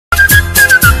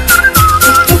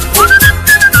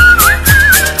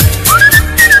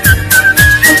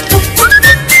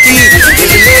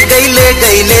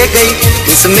गई ले गई,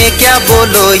 इसमें क्या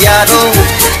बोलो यारो,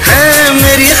 है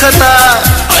मेरी खता।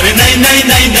 अरे नहीं नहीं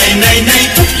नहीं नहीं नहीं नहीं,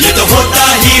 ये तो होता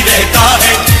ही रहता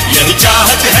है, यही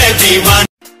चाहत है दीवान।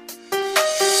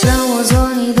让我做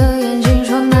你的眼睛，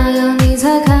说那样你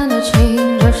才看得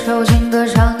清。这首情歌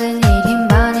唱给你听，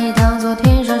把你当作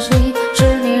天上星，是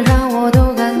你让我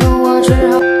都感动，我只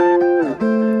好。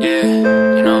Yeah,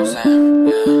 you know what I'm saying?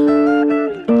 Yeah.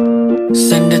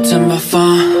 Send it to my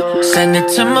phone, send it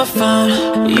to my phone.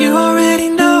 You already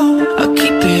know, I'll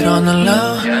keep it on the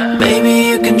low. Baby,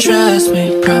 you can trust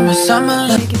me, promise I'ma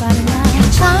love you.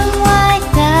 窗外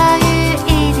的雨，一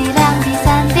滴两滴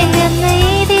三滴，连每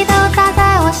一滴都打在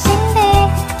我心底。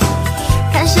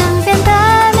看身边的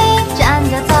你，站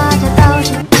着坐着都是。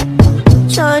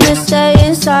Trying to stay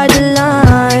inside the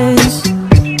lines.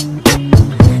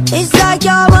 It's like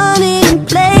you're running in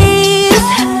place.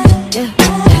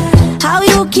 How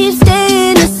you keep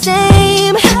staying the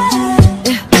same?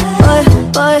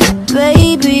 But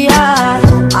baby,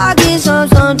 I guess I'm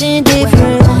something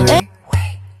different.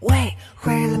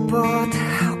 为了博得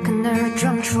好看而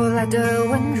装出来的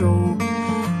温柔，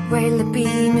为了避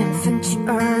免分歧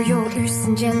而犹豫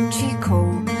三缄其口，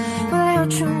为了要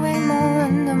成为某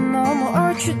人的某某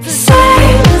而去自己。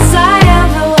Cause I am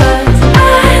the one, I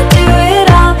do it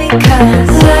all because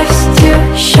life's too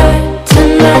short to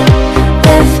not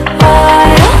live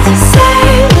wild.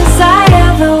 Cause I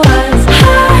am the one,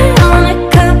 high on a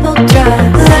couple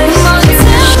drugs. Life's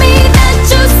tell me that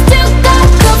you still got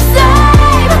the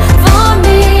flame for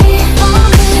me,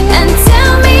 and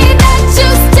tell me that you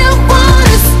still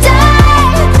wanna stay.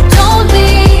 Don't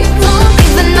leave,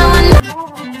 even though I know.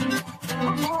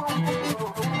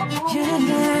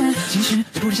 其实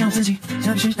这不是像自己，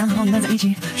像是然后你们在一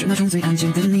起，喧闹中最安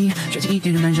静的你，吹起一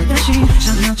点点慢热的心，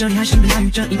想到这里还是被大雨，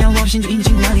这一秒我心就已经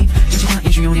进入了你，这句话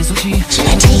也许有点俗气。Should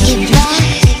I take it back?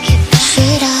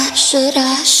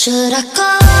 Should I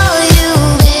call you,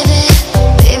 baby?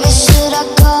 Baby, should I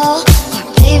call? Or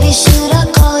baby, should I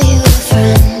call you a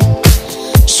friend?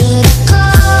 Should I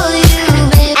call you,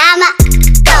 baby? I'ma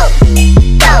go,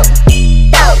 go,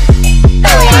 go,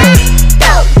 go, yeah.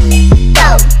 Go,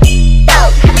 go, go.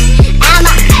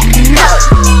 I'ma go,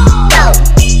 go, go,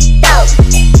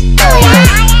 go, yeah.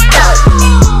 Go, go.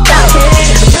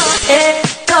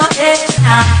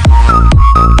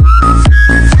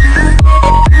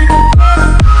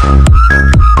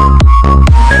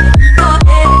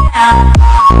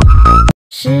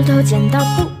 石头剪刀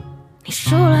布，你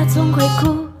输了总会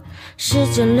哭，时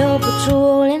间留不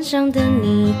住脸上的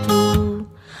泥土，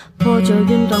破旧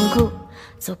运短裤，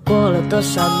走过了多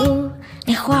少路，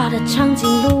你画的长颈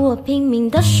鹿，我拼命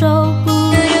的守护。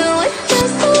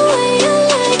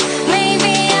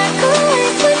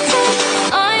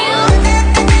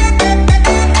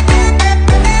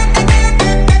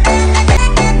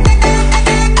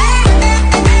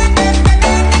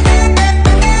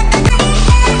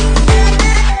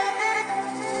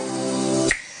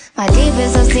My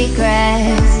deepest of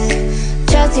secrets,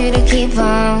 trust you to keep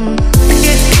on.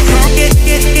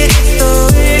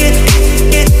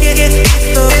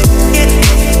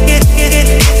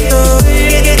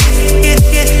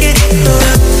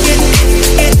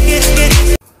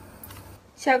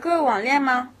 小哥网恋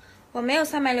吗？我没有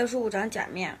365张假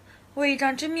面，我有一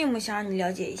张真面目，想让你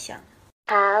了解一下。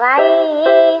可愛い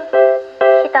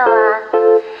人は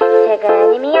すぐ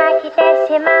に見飽きて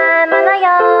しまうものよ。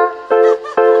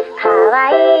可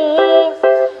愛い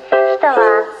人は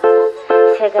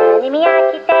すぐに見飽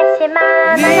きてしま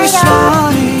うものよ。你说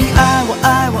你爱我爱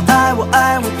我爱我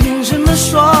爱我，凭什么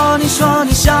说？你说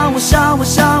你想我想我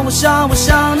想我想我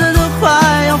想的都快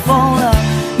要疯了，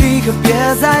你可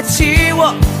别再气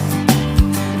我，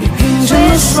你凭什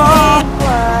么说？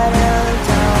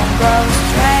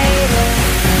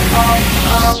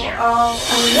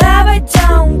 Love, I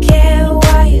don't care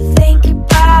what you think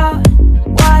about,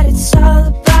 what it's all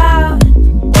about.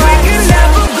 We can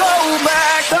never go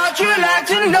back, thought you'd like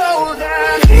to know that.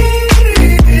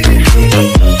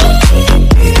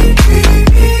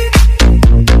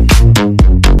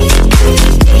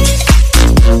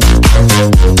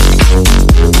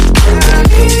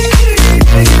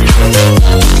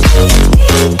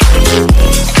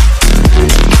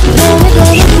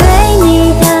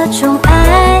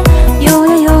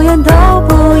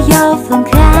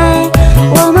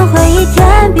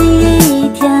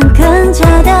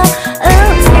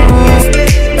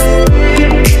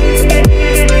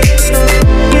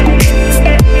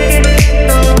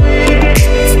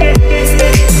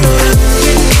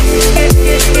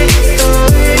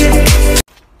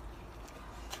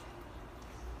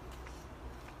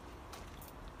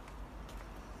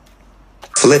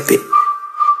 Flip it.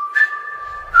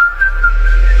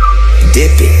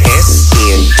 dip it,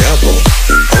 S-N double,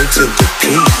 O to the P.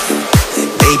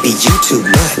 Baby, you too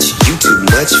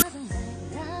much.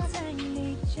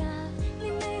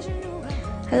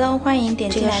 Hello， 欢迎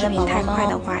点进来的宝宝们，太快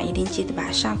的话，一定记得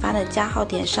把上发的加号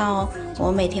点上哦。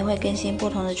我每天会更新不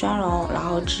同的妆容，然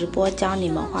后直播教你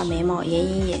们画眉毛、眼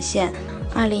影、眼线。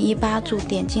2018祝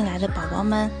点进来的宝宝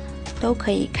们都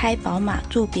可以开宝马、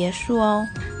住别墅哦，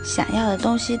想要的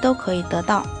东西都可以得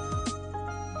到。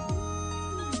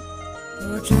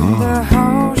我真的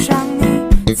好想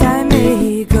你，在每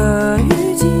一个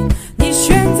雨季，你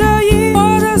选择以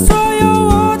我的所有，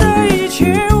我的一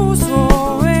切无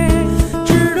所谓。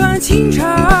纸短情长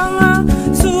啊，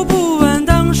诉不完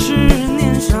当时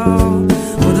年少。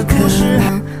我的故事，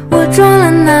我撞了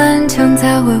南墙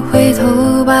才会回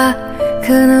头吧。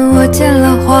可能我见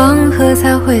了黄河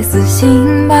才会死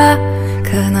心吧。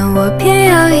可能我偏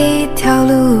要一条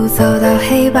路走到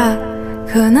黑吧。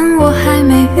可能我还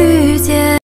没遇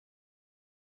见。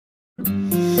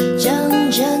讲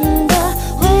真的，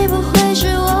会不会是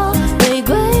我被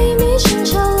鬼迷心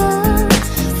窍了，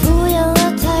敷衍了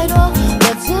太多？我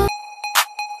曾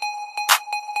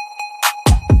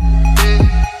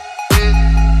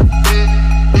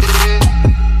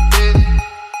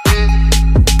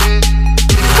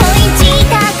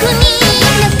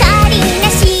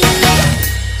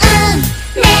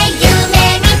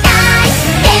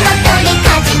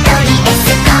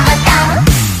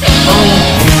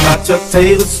Just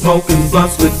Taylor smoking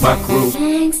blunts with my crew.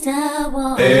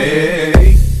 Hey.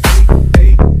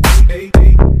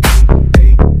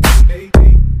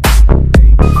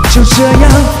 就这样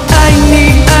爱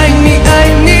你，爱你，爱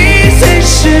你，随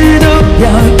时都要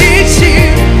一起。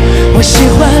我喜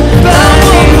欢把你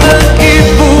的衣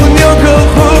服纽扣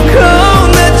虎口，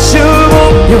那就我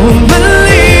有门里。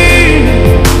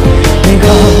美好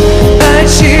爱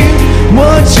情，我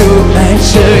就爱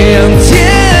这样贴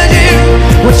近。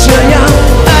我这样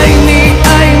爱你，爱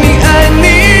你，爱你，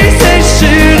随时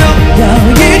都要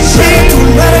一起。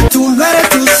No eres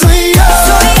tú, soy yo.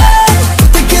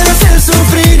 Te quiero hacer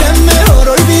sufrir, es mejor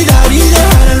olvidar y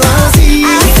dejarlo así.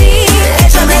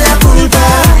 Échame la culpa.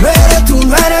 No eres tú,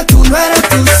 no eres tú, no eres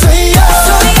tú, soy yo.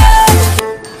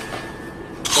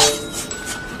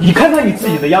 你看看你自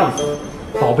己的样子，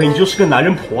宝贝，你就是个男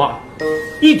人婆啊，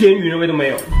一点女人味都没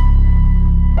有。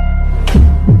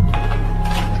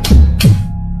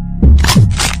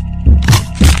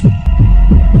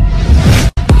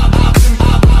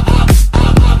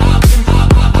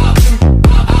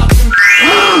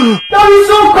当你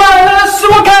说快乐使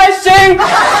我开心。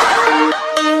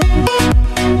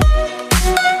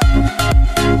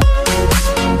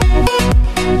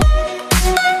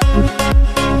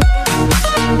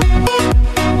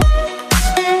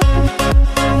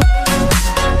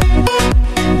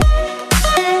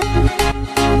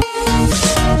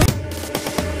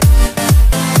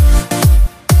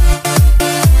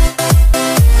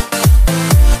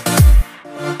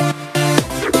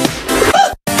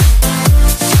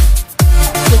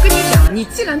你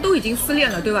既然都已经失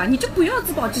恋了，对吧？你就不要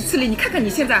自暴自弃了。你看看你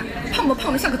现在胖不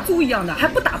胖的像个猪一样的，还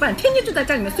不打扮，天天就在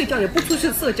家里面睡觉，也不出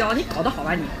去社交，你搞得好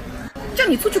吧你？叫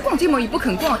你出去逛街嘛也不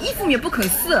肯逛，衣服也不肯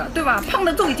试，对吧？胖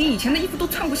的都已经以前的衣服都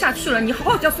穿不下去了，你好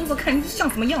好叫说说看你像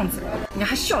什么样子？你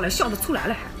还笑了，笑得出来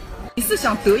了还？你是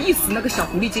想得意死那个小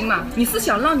狐狸精吗？你是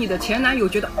想让你的前男友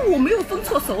觉得哦我没有分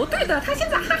错手，对的，他现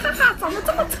在哈哈哈长得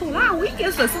这么丑啦，我一点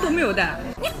损失都没有的。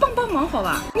你帮帮忙好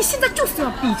吧？你现在就是要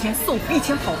比以前瘦，比以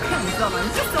前好看，你知道吗？你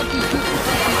就是要比以前好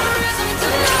看。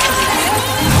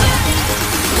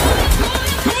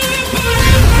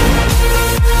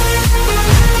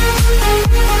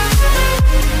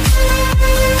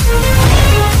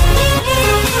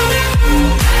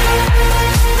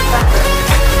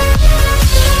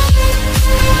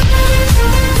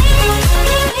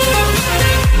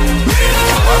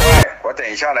我等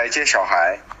一下来接小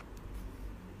孩。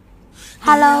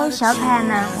Hello， 小可爱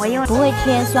们，我又不会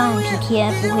贴双眼皮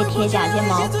贴，不会贴假睫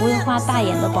毛，不会画大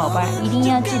眼的宝贝儿，一定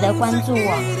要记得关注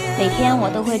我，每天我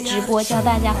都会直播教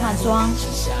大家化妆，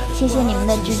谢谢你们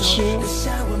的支持。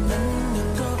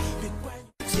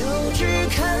就只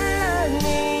看了你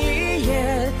一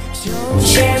眼，就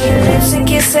Cherry lips and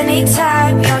kiss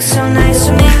anytime. You're so nice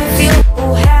to make me feel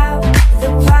who have the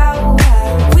power.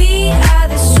 We are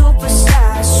the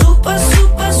superstars,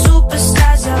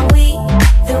 superstars. Are we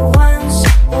the ones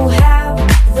who have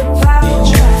the power?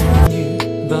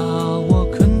 把我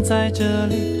困在这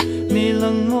里，你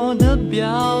冷漠的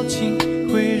表情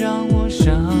会让我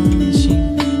伤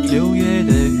心。6月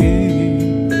的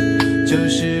雨，就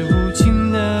是无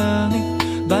情的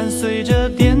你，伴随着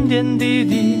点点滴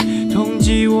滴，痛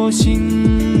击我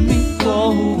心。